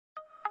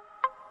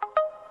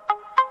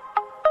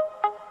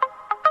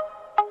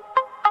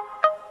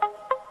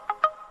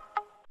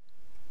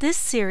This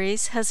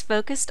series has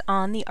focused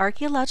on the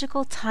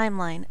archaeological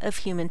timeline of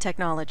human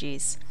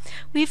technologies.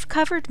 We've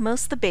covered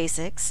most of the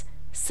basics,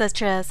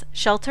 such as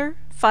shelter,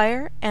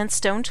 fire, and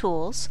stone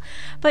tools,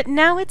 but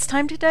now it's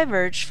time to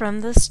diverge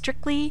from the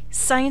strictly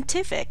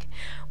scientific,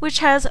 which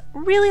has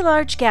really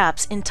large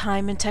gaps in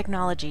time and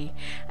technology,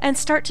 and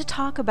start to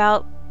talk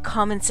about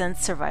common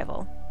sense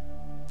survival.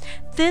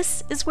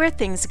 This is where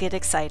things get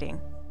exciting.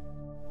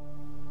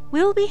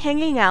 We'll be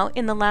hanging out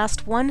in the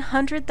last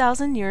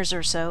 100,000 years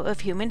or so of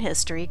human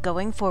history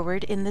going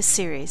forward in this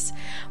series,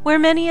 where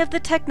many of the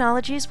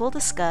technologies we'll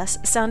discuss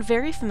sound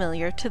very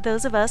familiar to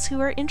those of us who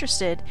are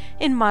interested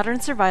in modern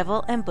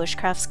survival and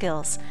bushcraft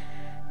skills.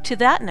 To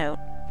that note,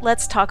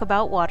 let's talk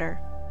about water.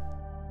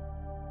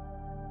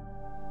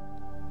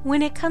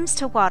 When it comes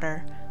to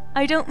water,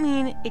 I don't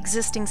mean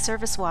existing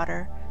surface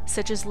water,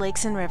 such as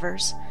lakes and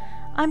rivers.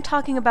 I'm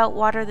talking about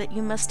water that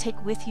you must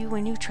take with you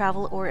when you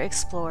travel or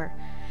explore.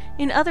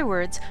 In other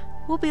words,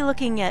 we'll be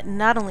looking at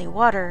not only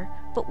water,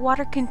 but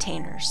water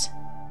containers.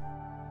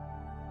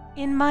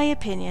 In my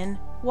opinion,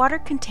 water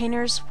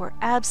containers were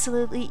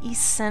absolutely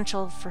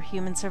essential for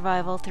human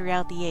survival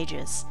throughout the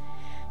ages.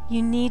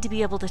 You need to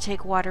be able to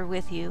take water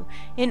with you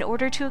in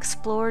order to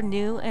explore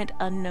new and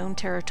unknown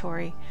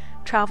territory,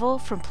 travel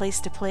from place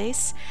to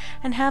place,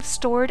 and have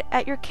stored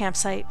at your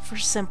campsite for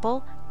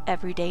simple,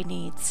 everyday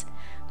needs.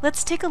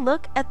 Let's take a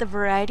look at the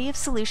variety of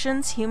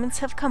solutions humans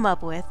have come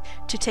up with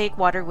to take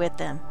water with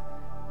them.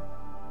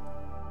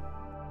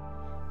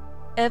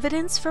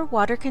 Evidence for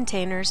water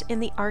containers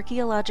in the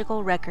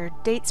archaeological record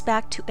dates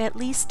back to at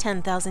least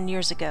 10,000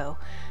 years ago,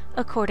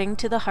 according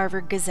to the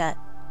Harvard Gazette,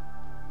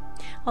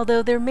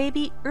 although there may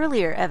be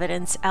earlier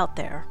evidence out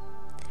there.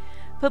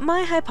 But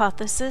my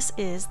hypothesis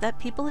is that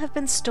people have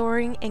been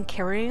storing and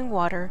carrying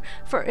water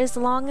for as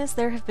long as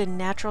there have been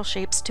natural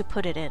shapes to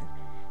put it in,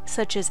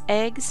 such as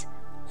eggs,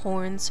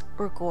 horns,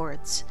 or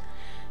gourds.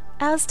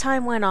 As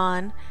time went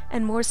on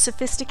and more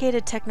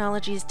sophisticated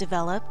technologies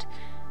developed,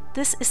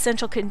 this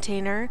essential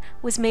container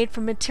was made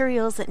from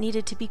materials that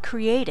needed to be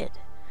created,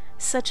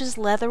 such as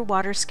leather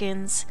water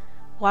skins,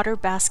 water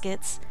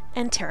baskets,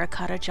 and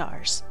terracotta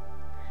jars.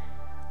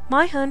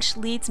 My hunch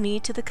leads me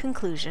to the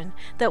conclusion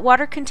that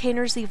water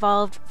containers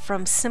evolved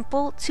from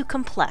simple to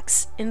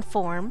complex in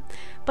form,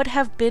 but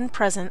have been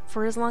present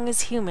for as long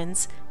as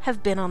humans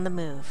have been on the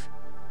move.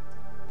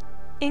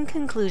 In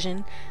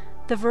conclusion,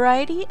 the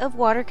variety of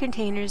water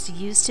containers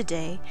used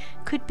today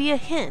could be a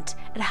hint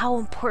at how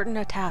important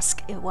a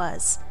task it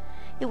was.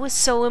 It was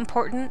so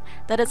important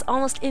that it's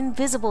almost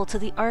invisible to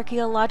the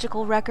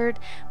archaeological record,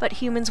 but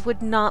humans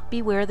would not be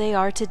where they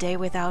are today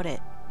without it.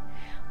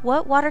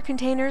 What water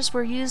containers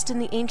were used in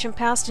the ancient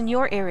past in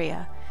your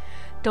area?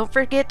 Don't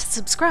forget to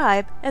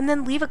subscribe and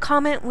then leave a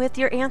comment with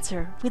your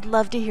answer. We'd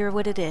love to hear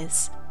what it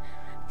is.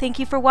 Thank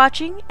you for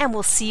watching, and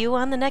we'll see you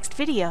on the next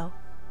video.